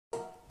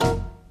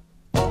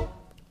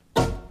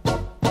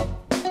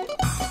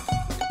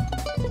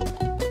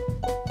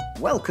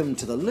Welcome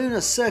to the Lunar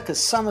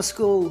Circus Summer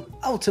School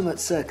Ultimate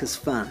Circus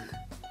Fun.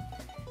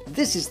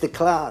 This is the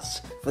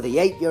class for the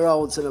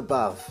 8-year-olds and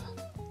above.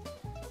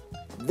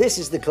 This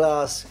is the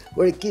class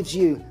where it gives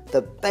you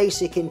the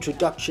basic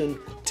introduction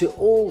to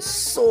all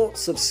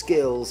sorts of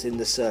skills in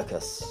the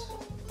circus.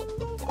 There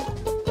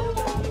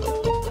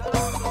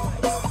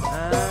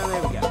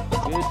we go.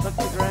 Good, touch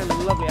the ground,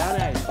 lovely,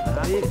 and out.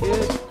 Are you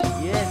good?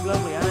 Yes,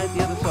 lovely, and out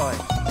the other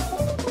side.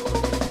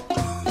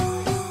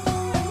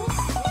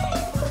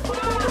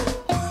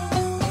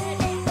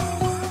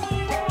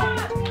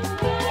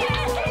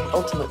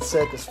 Ultimate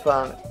Circus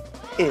Fun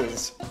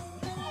is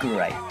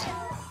great.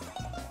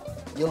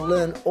 You'll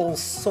learn all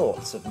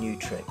sorts of new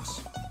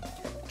tricks.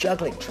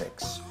 Juggling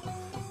tricks.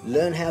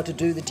 Learn how to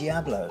do the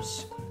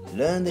Diablos.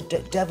 Learn the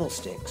devil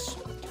sticks.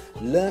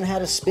 Learn how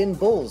to spin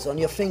balls on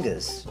your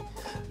fingers.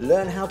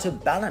 Learn how to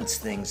balance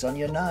things on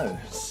your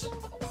nose.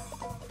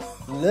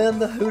 Learn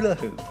the hula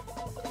hoop.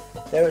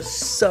 There is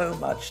so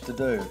much to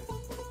do.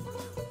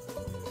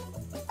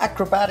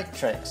 Acrobatic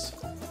tricks.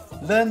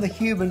 Learn the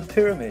human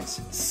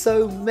pyramids.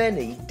 So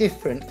many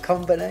different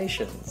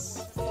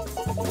combinations.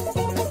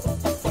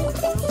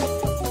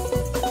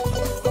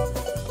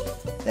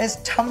 There's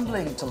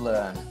tumbling to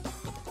learn.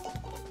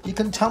 You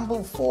can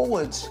tumble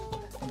forwards,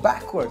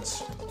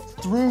 backwards,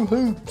 through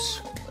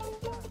hoops.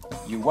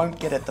 You won't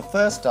get it the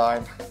first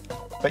time,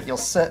 but you'll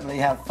certainly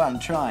have fun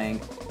trying.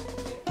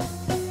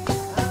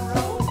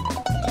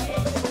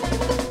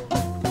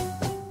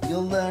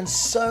 You'll learn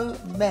so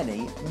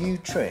many new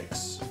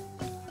tricks.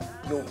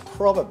 You'll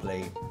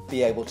probably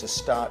be able to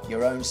start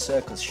your own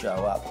circus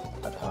show up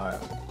at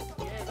home.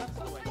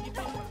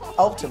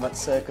 Ultimate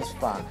Circus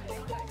Fun.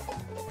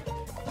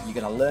 You're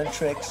going to learn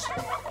tricks,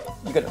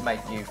 you're going to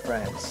make new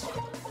friends.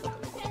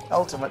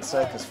 Ultimate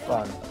Circus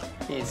Fun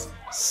is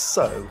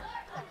so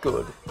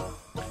good.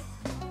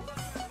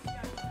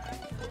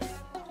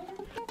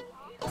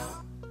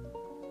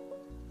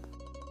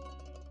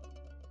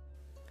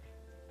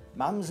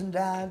 Mums and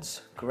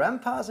dads,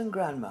 grandpas and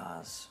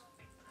grandmas,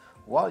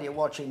 while you're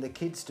watching the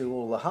kids do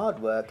all the hard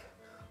work,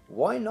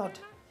 why not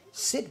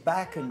sit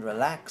back and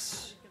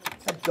relax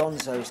at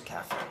Gonzo's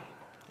Cafe?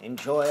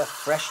 Enjoy a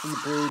freshly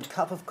brewed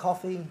cup of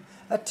coffee,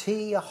 a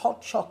tea, a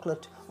hot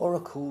chocolate, or a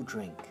cool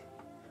drink.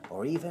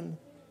 Or even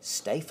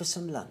stay for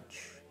some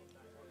lunch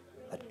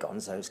at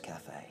Gonzo's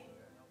Cafe.